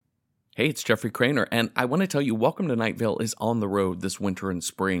Hey, it's Jeffrey Craner, and I want to tell you, Welcome to Night Vale is on the road this winter and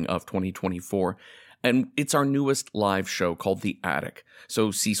spring of 2024, and it's our newest live show called The Attic.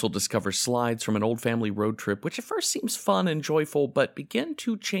 So Cecil discovers slides from an old family road trip, which at first seems fun and joyful, but begin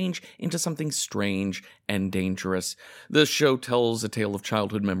to change into something strange and dangerous. The show tells a tale of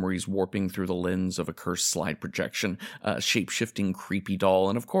childhood memories warping through the lens of a cursed slide projection, a shape-shifting creepy doll,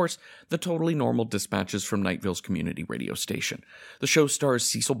 and of course, the totally normal dispatches from Night Vale's community radio station. The show stars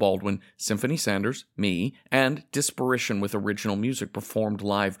Cecil Baldwin, Symphony Sanders, me, and Disparition with original music performed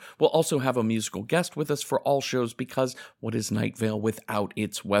live. We'll also have a musical guest with us for all shows because what is Night Vale without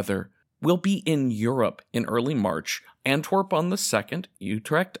its weather? We'll be in Europe in early March, Antwerp on the 2nd,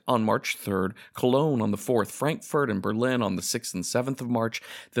 Utrecht on March 3rd, Cologne on the 4th, Frankfurt and Berlin on the 6th and 7th of March,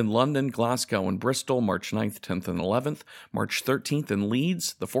 then London, Glasgow, and Bristol March 9th, 10th, and 11th, March 13th in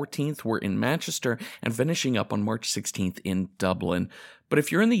Leeds, the 14th we're in Manchester, and finishing up on March 16th in Dublin. But if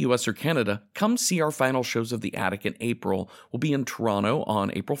you're in the US or Canada, come see our final shows of The Attic in April. We'll be in Toronto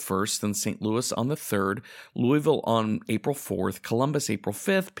on April 1st, then St. Louis on the 3rd, Louisville on April 4th, Columbus April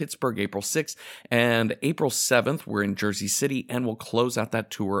 5th, Pittsburgh April 6th, and April 7th we're in Jersey City, and we'll close out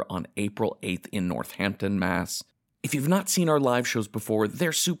that tour on April 8th in Northampton, Mass. If you've not seen our live shows before,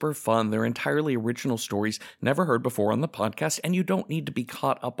 they're super fun. They're entirely original stories never heard before on the podcast, and you don't need to be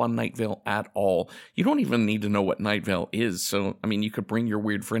caught up on Night Vale at all. You don't even need to know what Night Vale is, so, you could bring your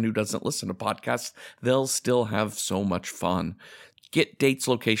weird friend who doesn't listen to podcasts. They'll still have so much fun. Get dates,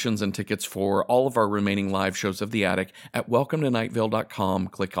 locations, and tickets for all of our remaining live shows of The Attic at welcometonightvale.com.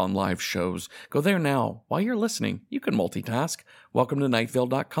 Click on live shows. Go there now. While you're listening, you can multitask.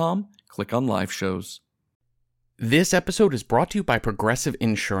 Welcometonightvale.com. Click on live shows. This episode is brought to you by Progressive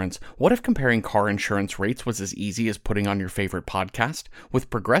Insurance. What if comparing car insurance rates was as easy as putting on your favorite podcast?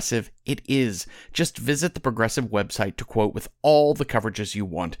 With Progressive, it is. Just visit the Progressive website to quote with all the coverages you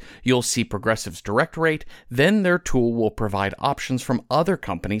want. You'll see Progressive's direct rate, then their tool will provide options from other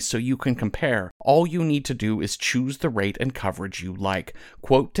companies so you can compare. All you need to do is choose the rate and coverage you like.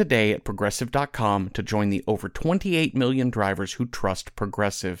 Quote today at Progressive.com to join the over 28 million drivers who trust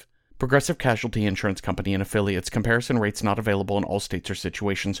Progressive. Progressive Casualty Insurance Company and Affiliates. Comparison rates not available in all states or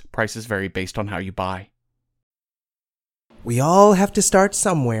situations. Prices vary based on how you buy. We all have to start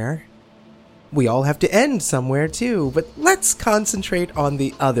somewhere. We all have to end somewhere too, but let's concentrate on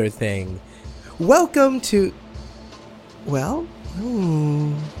the other thing. Welcome to...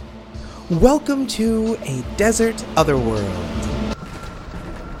 Welcome to a desert otherworld.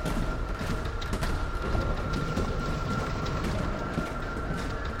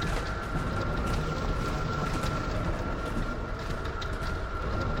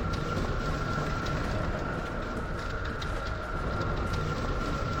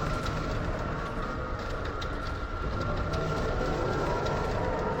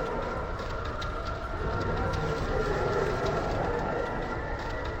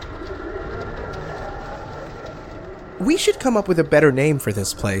 We should come up with a better name for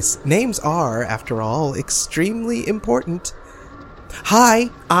this place. Names are, after all, extremely important. Hi,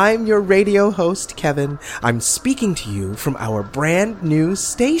 I'm your radio host, Kevin. I'm speaking to you from our brand new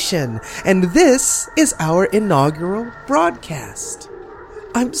station, and this is our inaugural broadcast.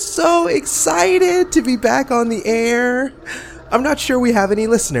 I'm so excited to be back on the air. I'm not sure we have any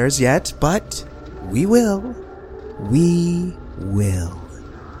listeners yet, but we will. We will.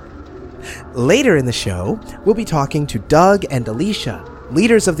 Later in the show, we'll be talking to Doug and Alicia,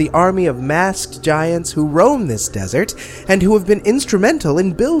 leaders of the army of masked giants who roam this desert and who have been instrumental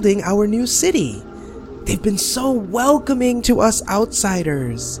in building our new city. They've been so welcoming to us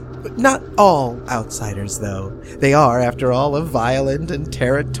outsiders. Not all outsiders, though. They are, after all, a violent and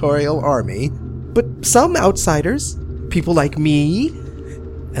territorial army. But some outsiders, people like me,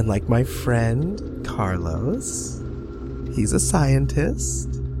 and like my friend Carlos. He's a scientist.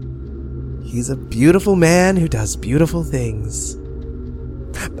 He's a beautiful man who does beautiful things.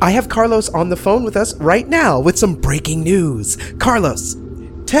 I have Carlos on the phone with us right now with some breaking news. Carlos,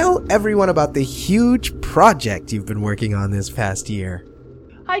 tell everyone about the huge project you've been working on this past year.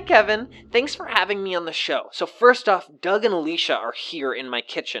 Hi, Kevin. Thanks for having me on the show. So first off, Doug and Alicia are here in my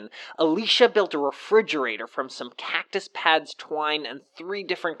kitchen. Alicia built a refrigerator from some cactus pads, twine, and 3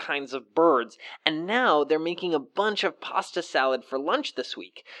 different kinds of birds. And now they're making a bunch of pasta salad for lunch this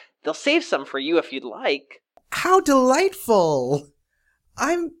week. They'll save some for you if you'd like. How delightful!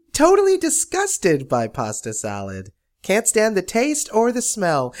 I'm totally disgusted by pasta salad. Can't stand the taste or the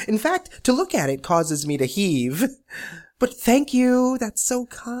smell. In fact, to look at it causes me to heave. But thank you, that's so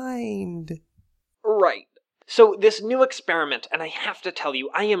kind. Right. So this new experiment, and I have to tell you,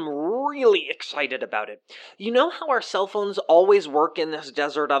 I am really excited about it. You know how our cell phones always work in this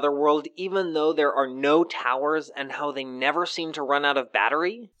desert otherworld even though there are no towers, and how they never seem to run out of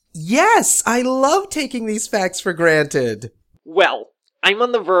battery? Yes, I love taking these facts for granted. Well, I'm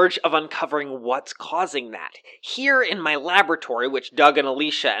on the verge of uncovering what's causing that. Here in my laboratory, which Doug and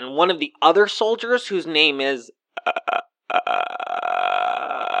Alicia and one of the other soldiers whose name is...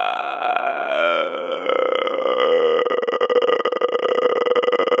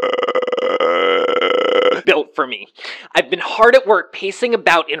 built for me. I've been hard at work pacing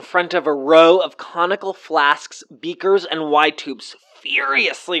about in front of a row of conical flasks, beakers, and wide tubes,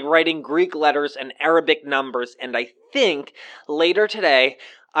 furiously writing Greek letters and Arabic numbers, and I think later today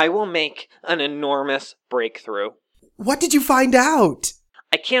I will make an enormous breakthrough. What did you find out?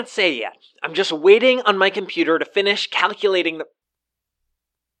 I can't say yet. I'm just waiting on my computer to finish calculating the...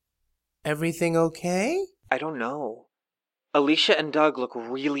 Everything okay? I don't know. Alicia and Doug look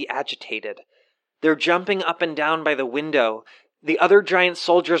really agitated. They're jumping up and down by the window. The other giant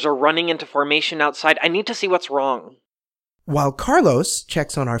soldiers are running into formation outside. I need to see what's wrong. While Carlos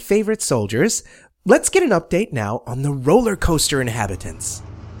checks on our favorite soldiers, let's get an update now on the roller coaster inhabitants.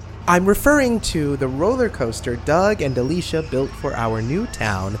 I'm referring to the roller coaster Doug and Alicia built for our new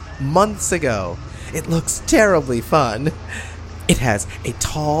town months ago. It looks terribly fun. It has a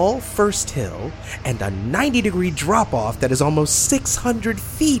tall first hill and a 90-degree drop-off that is almost 600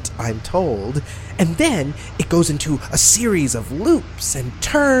 feet, I'm told. And then it goes into a series of loops and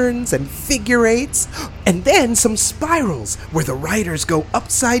turns and figure eights, and then some spirals where the riders go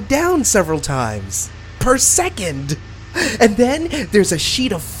upside down several times per second. And then there's a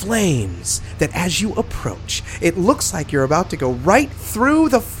sheet of flames that as you approach, it looks like you're about to go right through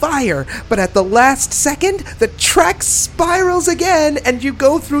the fire, but at the last second, the track spirals again and you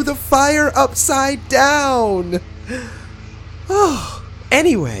go through the fire upside down. Oh,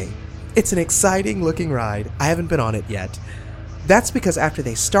 anyway, it's an exciting looking ride. I haven't been on it yet. That's because after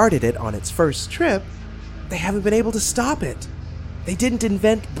they started it on its first trip, they haven't been able to stop it. They didn't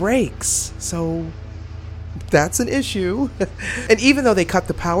invent brakes, so... that's an issue. And even though they cut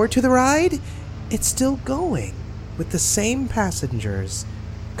the power to the ride, it's still going with the same passengers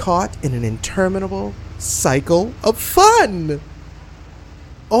caught in an interminable cycle of fun.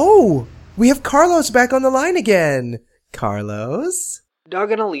 Oh, we have Carlos back on the line again. Carlos?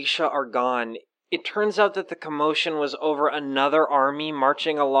 Doug and Alicia are gone. It turns out that the commotion was over another army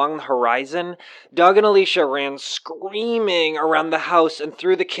marching along the horizon. Doug and Alicia ran screaming around the house and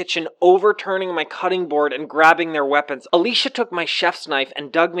through the kitchen, overturning my cutting board and grabbing their weapons. Alicia took my chef's knife,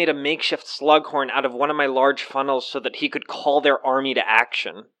 and Doug made a makeshift slughorn out of one of my large funnels so that he could call their army to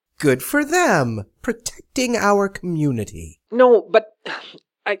action. Good for them, protecting our community. No, but...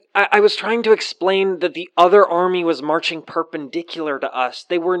 I was trying to explain that the other army was marching perpendicular to us.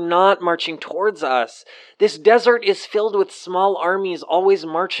 They were not marching towards us. This desert is filled with small armies always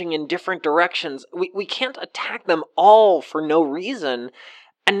marching in different directions. We can't attack them all for no reason.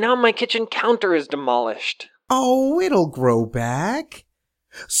 And now my kitchen counter is demolished. Oh, it'll grow back.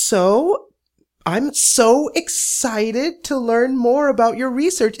 So... I'm so excited to learn more about your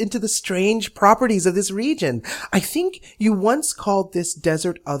research into the strange properties of this region. I think you once called this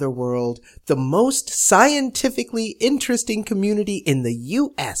desert otherworld the most scientifically interesting community in the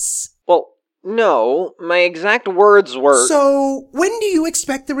U.S. Well, no, my exact words were... So, when do you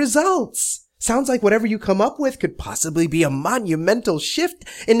expect the results? Sounds like whatever you come up with could possibly be a monumental shift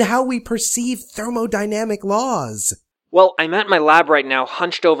in how we perceive thermodynamic laws. Well, I'm at my lab right now,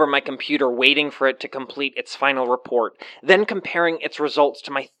 hunched over my computer, waiting for it to complete its final report, then comparing its results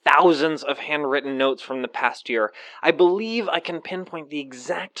to my thousands of handwritten notes from the past year. I believe I can pinpoint the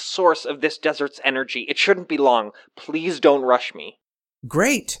exact source of this desert's energy. It shouldn't be long. Please don't rush me.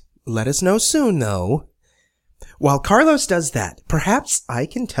 Great. Let us know soon, though. While Carlos does that, perhaps I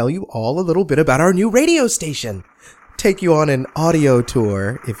can tell you all a little bit about our new radio station. Take you on an audio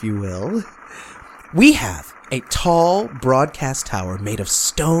tour, if you will. We have a tall broadcast tower made of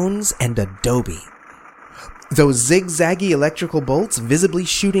stones and adobe. Those zigzaggy electrical bolts visibly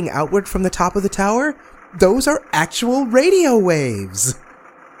shooting outward from the top of the tower, those are actual radio waves.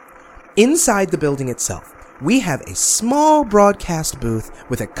 Inside the building itself, we have a small broadcast booth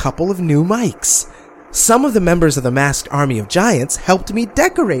with a couple of new mics. Some of the members of the masked army of giants helped me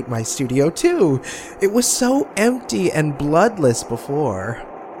decorate my studio too. It was so empty and bloodless before.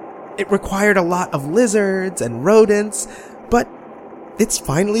 It required a lot of lizards and rodents, but it's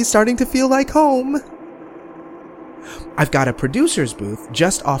finally starting to feel like home. I've got a producer's booth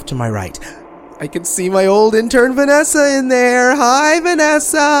just off to my right. I can see my old intern Vanessa in there. Hi,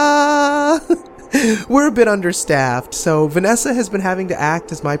 Vanessa! We're a bit understaffed, so Vanessa has been having to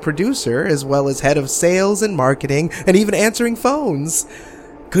act as my producer, as well as head of sales and marketing, and even answering phones.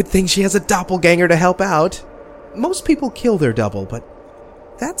 Good thing she has a doppelganger to help out. Most people kill their double, but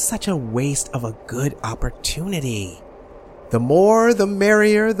that's such a waste of a good opportunity. The more, the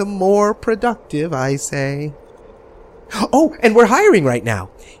merrier, the more productive, I say. Oh, and we're hiring right now.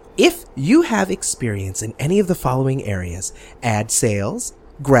 If you have experience in any of the following areas, ad sales,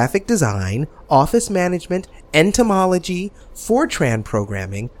 graphic design, office management, entomology, Fortran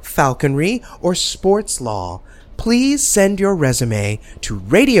programming, falconry, or sports law, please send your resume to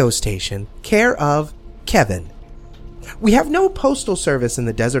radio station, care of Kevin. We have no postal service in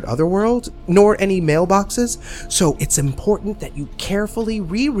the desert otherworld, nor any mailboxes, so it's important that you carefully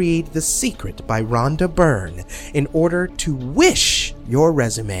reread The Secret by Rhonda Byrne in order to wish your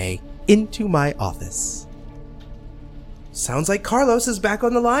resume into my office. Sounds like Carlos is back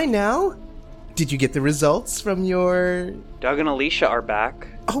on the line now. Did you get the results from your... Doug and Alicia are back.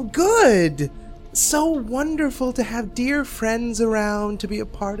 Oh, good! So wonderful to have dear friends around to be a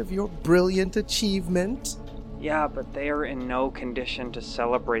part of your brilliant achievement. Yeah, but they are in no condition to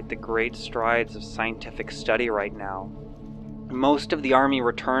celebrate the great strides of scientific study right now. Most of the army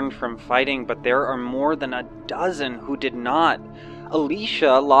returned from fighting, but there are more than a dozen who did not.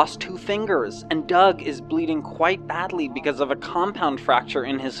 Alicia lost 2 fingers, and Doug is bleeding quite badly because of a compound fracture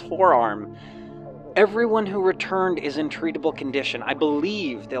in his forearm. Everyone who returned is in treatable condition. I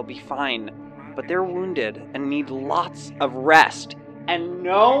believe they'll be fine, but they're wounded and need lots of rest. And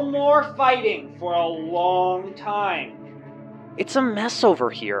no more fighting for a long time. It's a mess over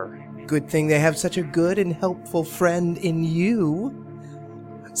here. Good thing they have such a good and helpful friend in you.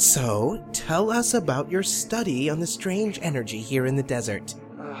 So, tell us about your study on the strange energy here in the desert.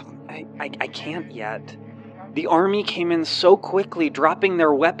 I can't yet. The army came in so quickly, dropping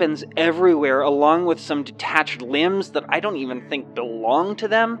their weapons everywhere, along with some detached limbs that I don't even think belong to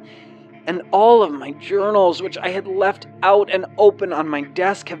them. And all of my journals, which I had left out and open on my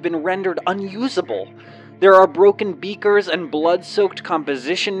desk, have been rendered unusable. There are broken beakers and blood-soaked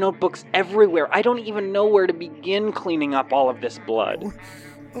composition notebooks everywhere. I don't even know where to begin cleaning up all of this blood.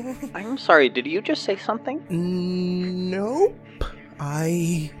 I'm sorry, did you just say something? Nope.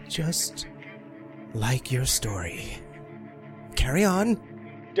 I just like your story. Carry on.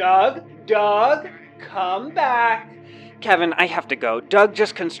 Doug, come back. Kevin, I have to go. Doug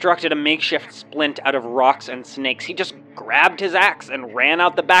just constructed a makeshift splint out of rocks and snakes. He just grabbed his axe and ran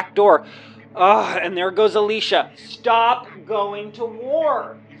out the back door. And there goes Alicia. Stop going to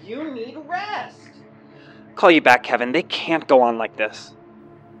war. You need rest. Call you back, Kevin. They can't go on like this.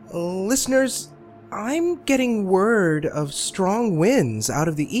 Listeners, I'm getting word of strong winds out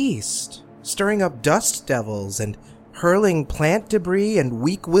of the east, stirring up dust devils and hurling plant debris and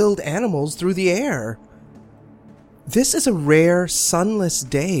weak-willed animals through the air. This is a rare, sunless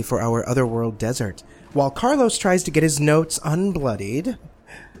day for our otherworld desert. While Carlos tries to get his notes unbloodied,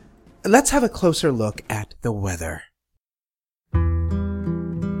 let's have a closer look at the weather.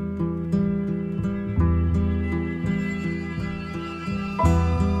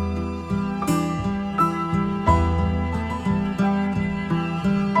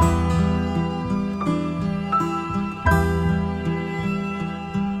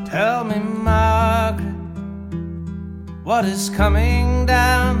 Tell me, Margaret, what is coming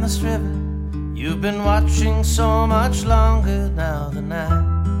down this river? You've been watching so much longer now than I.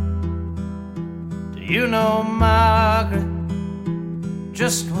 Do you know, Margaret,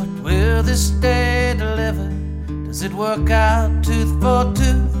 just what will this day deliver? Does it work out tooth for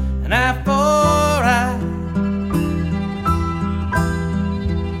tooth and eye for eye?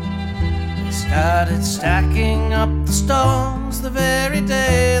 They started stacking up the stones the very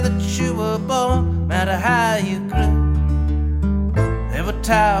day that you were born. No matter how you grew, they would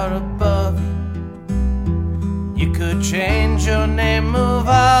tower above you. You could change your name, move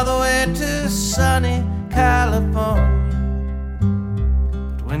all the way to sunny California.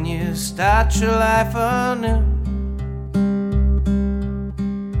 But when you start your life anew,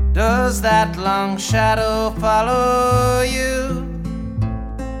 does that long shadow follow you?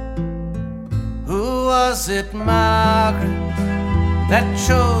 Who was it, Margaret, that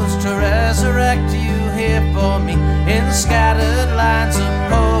chose to resurrect you here for me in scattered lines of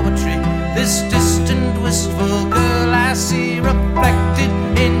poetry? This distant, wistful girl I see reflected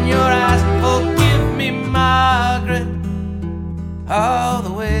in your eyes. Forgive me, Margaret, all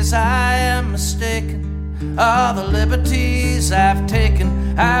the ways I am mistaken, all the liberties I've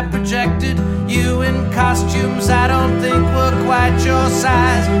taken. I projected you in costumes I don't think were quite your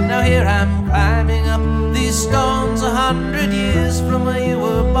size. Now here I'm climbing up these stones 100 years from where you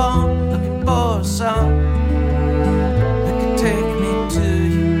were born, looking for a song that could take me to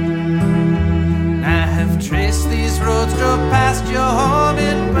you. And I have traced these roads, drove past your home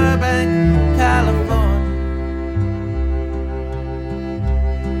in Burbank, California.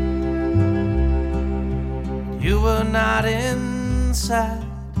 You were not inside.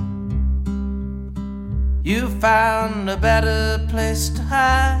 You found a better place to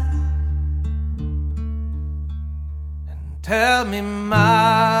hide. And tell me,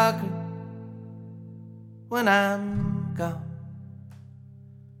 Margaret, when I'm gone,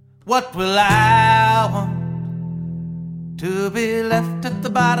 what will I want? To be left at the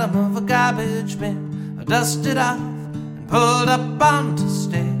bottom of a garbage bin, or dusted off and pulled up onto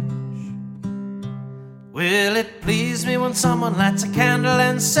stage? Will it please me when someone lights a candle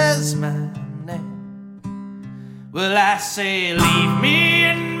and says my name? Will I say, leave me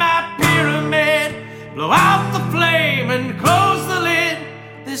in my pyramid, blow out the flame and close the lid?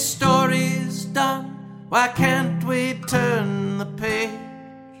 This story's done, why can't we turn the page?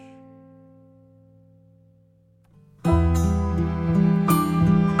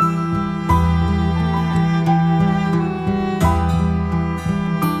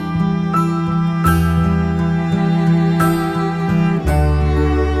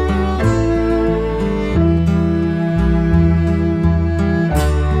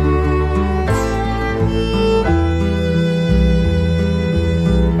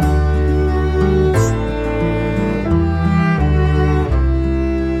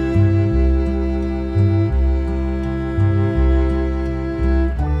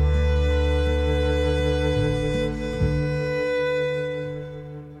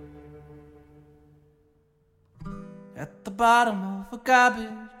 At the bottom of a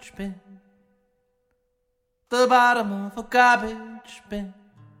garbage bin, the bottom of a garbage bin,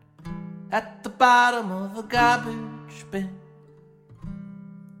 at the bottom of a garbage bin,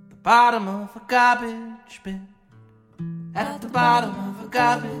 the bottom of a garbage bin, at the bottom of a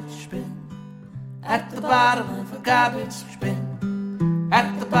garbage bin, at the bottom of a garbage bin,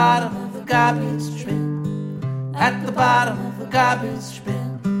 at the bottom of a garbage bin, at the bottom of a garbage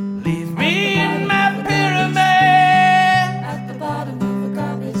bin. Leave me in my pyramid.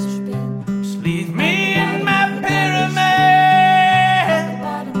 Leave me in my pyramid.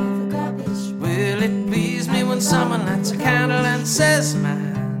 Will it please me when someone lights a candle and says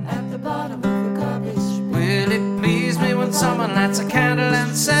mine? At the bottom of a garbage bin. Will it please me when someone lights a candle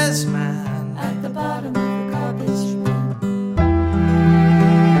and says mine? At the bottom of a garbage bin.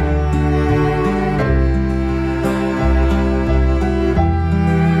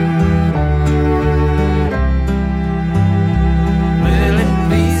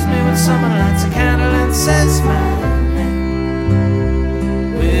 Someone lights a candle and says my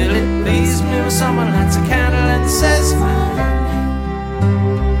name. Will it please me when someone lights a candle and says my name?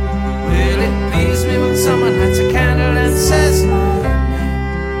 Will it please me when someone lights a candle and says my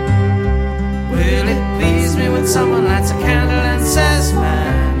name? Will it please me when someone lights a candle and says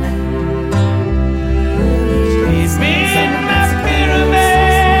my name? Leave me in my pyramid.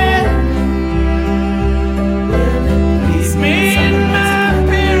 Leave me in my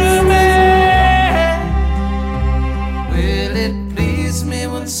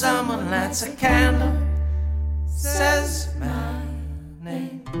someone lights a candle, says my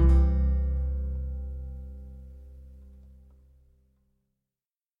name.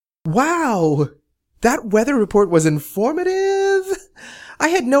 Wow! That weather report was informative! I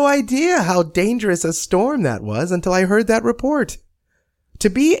had no idea how dangerous a storm that was until I heard that report. To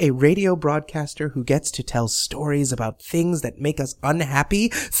be a radio broadcaster who gets to tell stories about things that make us unhappy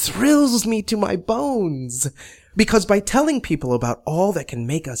thrills me to my bones. Because by telling people about all that can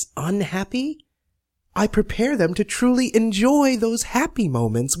make us unhappy, I prepare them to truly enjoy those happy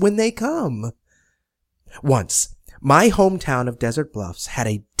moments when they come. Once, my hometown of Desert Bluffs had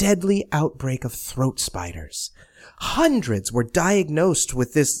a deadly outbreak of throat spiders. Hundreds were diagnosed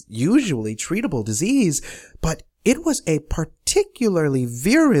with this usually treatable disease, but it was a particularly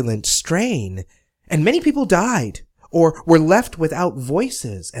virulent strain, and many people died or were left without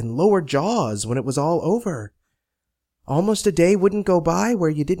voices and lower jaws when it was all over. Almost a day wouldn't go by where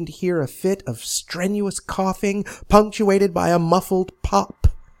you didn't hear a fit of strenuous coughing punctuated by a muffled pop,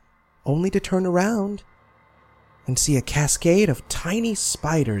 only to turn around and see a cascade of tiny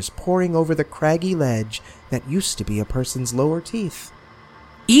spiders pouring over the craggy ledge that used to be a person's lower teeth.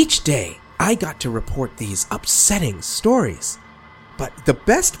 Each day, I got to report these upsetting stories. But the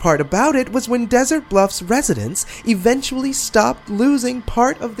best part about it was when Desert Bluffs residents eventually stopped losing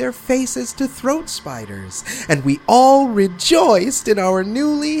part of their faces to throat spiders, and we all rejoiced in our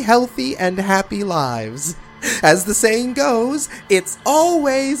newly healthy and happy lives. As the saying goes, it's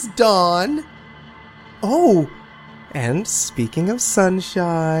always dawn. Oh, and speaking of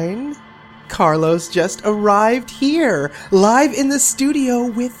sunshine, Carlos just arrived here, live in the studio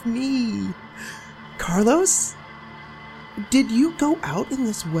with me. Carlos, did you go out in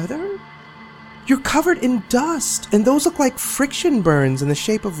this weather? You're covered in dust, and those look like friction burns in the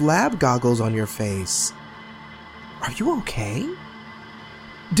shape of lab goggles on your face. Are you okay?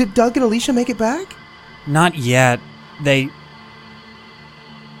 Did Doug and Alicia make it back? Not yet.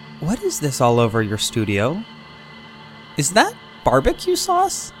 What is this all over your studio? Is that barbecue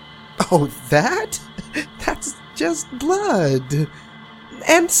sauce? Oh, that? That's just blood.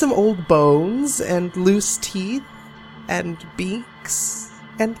 And some old bones, and loose teeth, and beaks,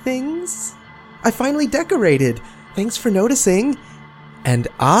 and things. I finally decorated. Thanks for noticing. And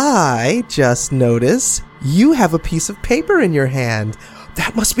I just noticed you have a piece of paper in your hand.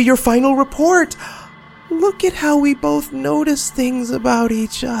 That must be your final report. Look at how we both notice things about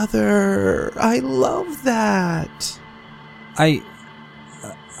each other. I love that.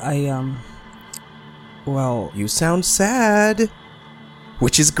 Well... You sound sad.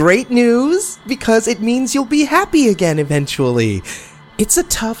 Which is great news, because it means you'll be happy again eventually. It's a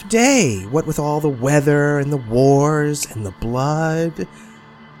tough day, what with all the weather and the wars and the blood.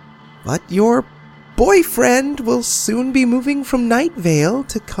 But your boyfriend will soon be moving from Night Vale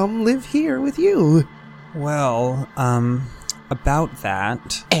to come live here with you. Well, about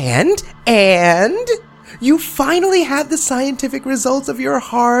that... And you finally had the scientific results of your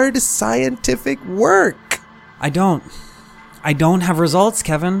hard scientific work. I don't have results,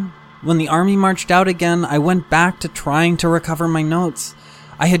 Kevin. When the army marched out again, I went back to trying to recover my notes.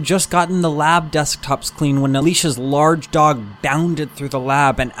 I had just gotten the lab desktops clean when Alicia's large dog bounded through the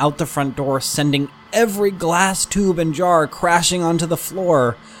lab and out the front door, sending every glass tube and jar crashing onto the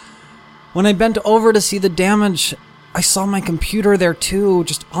floor. When I bent over to see the damage, I saw my computer there too,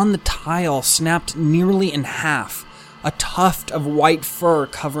 just on the tile, snapped nearly in half. A tuft of white fur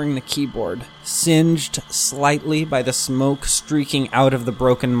covering the keyboard, singed slightly by the smoke streaking out of the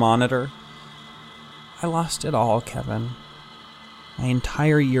broken monitor. I lost it all, Kevin. My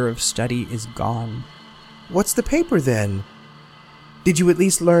entire year of study is gone. What's the paper then? Did you at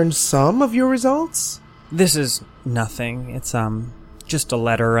least learn some of your results? This is nothing. It's, just a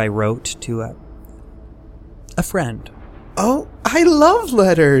letter I wrote to a friend. Oh, I love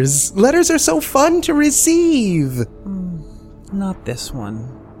letters. Letters are so fun to receive. Not this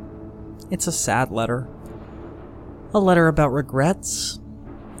one. It's a sad letter. A letter about regrets,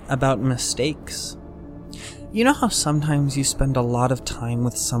 about mistakes. You know how sometimes you spend a lot of time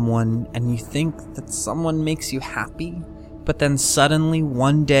with someone and you think that someone makes you happy, but then suddenly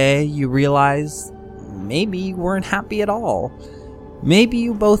one day you realize maybe you weren't happy at all. Maybe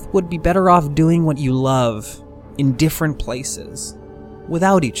you both would be better off doing what you love in different places,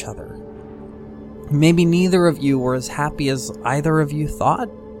 without each other. Maybe neither of you were as happy as either of you thought.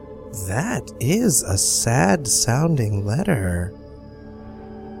 That is a sad-sounding letter.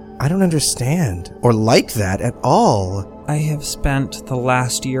 I don't understand, or like that at all. I have spent the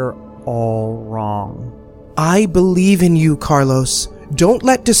last year all wrong. I believe in you, Carlos. Don't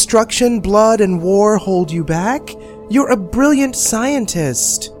let destruction, blood, and war hold you back. You're a brilliant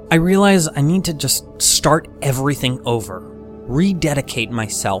scientist. I realize I need to just start everything over. Rededicate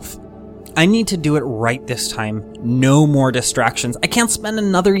myself. I need to do it right this time. No more distractions. I can't spend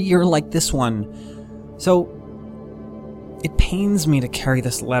another year like this one. So, it pains me to carry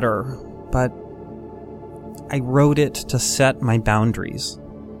this letter, but I wrote it to set my boundaries.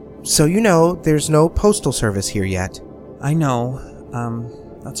 So you know, there's no postal service here yet. I know.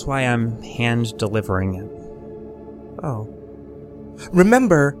 That's why I'm hand-delivering it. Oh.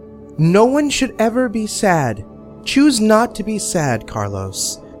 Remember, no one should ever be sad. Choose not to be sad,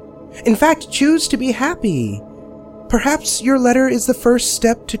 Carlos. In fact, choose to be happy. Perhaps your letter is the first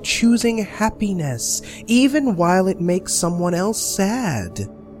step to choosing happiness, even while it makes someone else sad.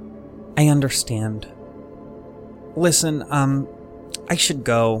 I understand. Listen, I should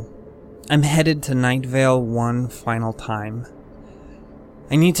go. I'm headed to Night Vale one final time.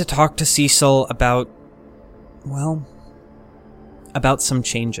 I need to talk to Cecil about some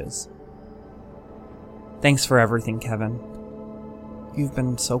changes. Thanks for everything, Kevin. You've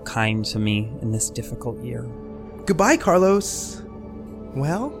been so kind to me in this difficult year. Goodbye, Carlos.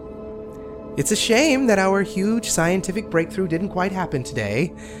 Well, it's a shame that our huge scientific breakthrough didn't quite happen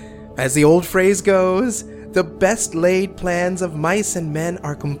today. As the old phrase goes, the best laid plans of mice and men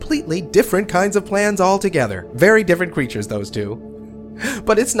are completely different kinds of plans altogether. Very different creatures, those two.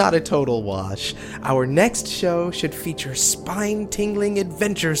 But it's not a total wash. Our next show should feature spine-tingling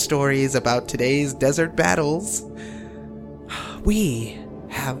adventure stories about today's desert battles. We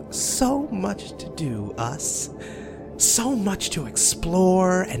have so much to do, us. So much to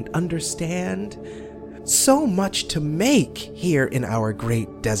explore and understand. So much to make here in our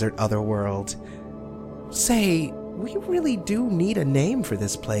great desert otherworld. Say, we really do need a name for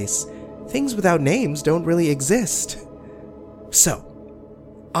this place. Things without names don't really exist. So,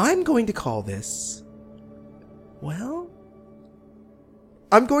 I'm going to call this... well...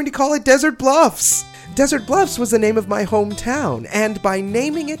 I'm going to call it Desert Bluffs! Desert Bluffs was the name of my hometown, and by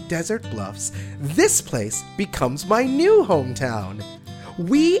naming it Desert Bluffs, this place becomes my new hometown.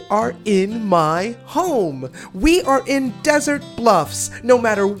 We are in my home. We are in Desert Bluffs, no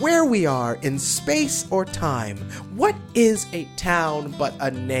matter where we are in space or time. What is a town but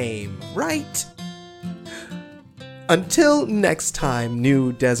a name, right? Until next time,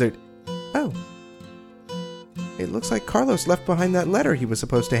 New Desert... Oh. It looks like Carlos left behind that letter he was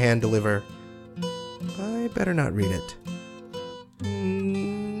supposed to hand-deliver. I better not read it.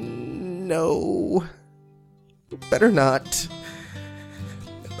 No. Better not.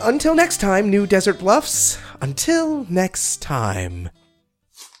 Until next time, New Desert Bluffs. Until next time.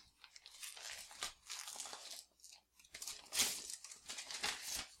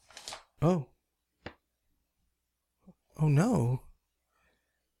 Oh. Oh no.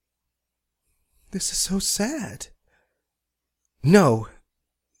 This is so sad. No.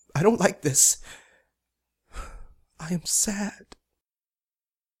 I don't like this. I am sad.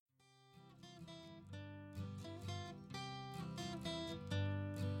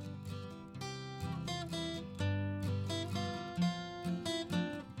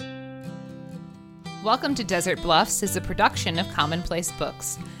 Welcome to Desert Bluffs is a production of Commonplace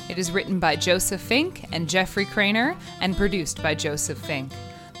Books. It is written by Joseph Fink and Jeffrey Craner and produced by Joseph Fink.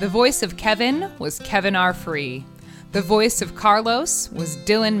 The voice of Kevin was Kevin R. Free. The voice of Carlos was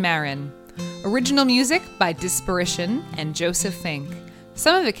Dylan Marin. Original music by Disparition and Joseph Fink.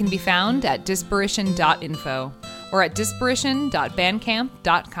 Some of it can be found at disparition.info or at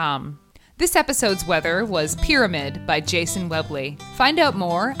disparition.bandcamp.com. This episode's weather was Pyramid by Jason Webley. Find out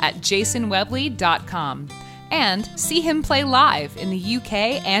more at jasonwebley.com. And see him play live in the UK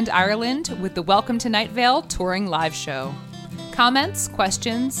and Ireland with the Welcome to Night Vale touring live show. Comments,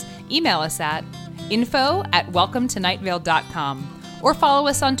 questions, email us at info@welcometonightvale.com or follow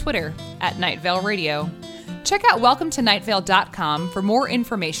us on Twitter at Night Vale Radio. Check out welcometonightvale.com for more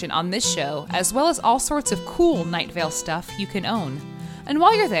information on this show, as well as all sorts of cool Night Vale stuff you can own. And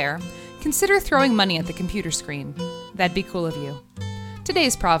while you're there, consider throwing money at the computer screen. That'd be cool of you.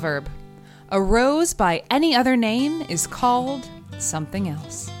 Today's proverb: a rose by any other name is called something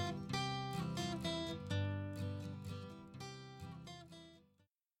else.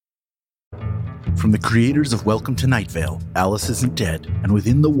 From the creators of Welcome to Night Vale, Alice Isn't Dead, and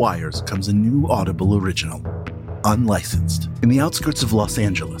Within the Wires comes a new Audible original, Unlicensed. In the outskirts of Los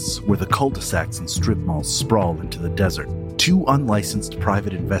Angeles, where the cul-de-sacs and strip malls sprawl into the desert, two unlicensed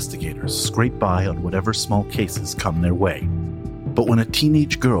private investigators scrape by on whatever small cases come their way. But when a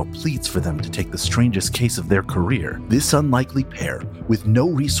teenage girl pleads for them to take the strangest case of their career, this unlikely pair, with no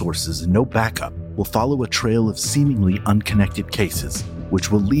resources and no backup, will follow a trail of seemingly unconnected cases,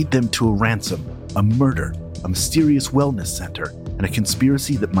 which will lead them to a ransom, a murder, a mysterious wellness center, and a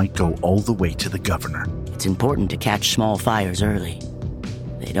conspiracy that might go all the way to the governor. It's important to catch small fires early.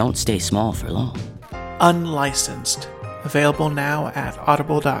 They don't stay small for long. Unlicensed. Available now at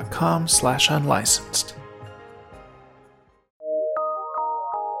audible.com/unlicensed.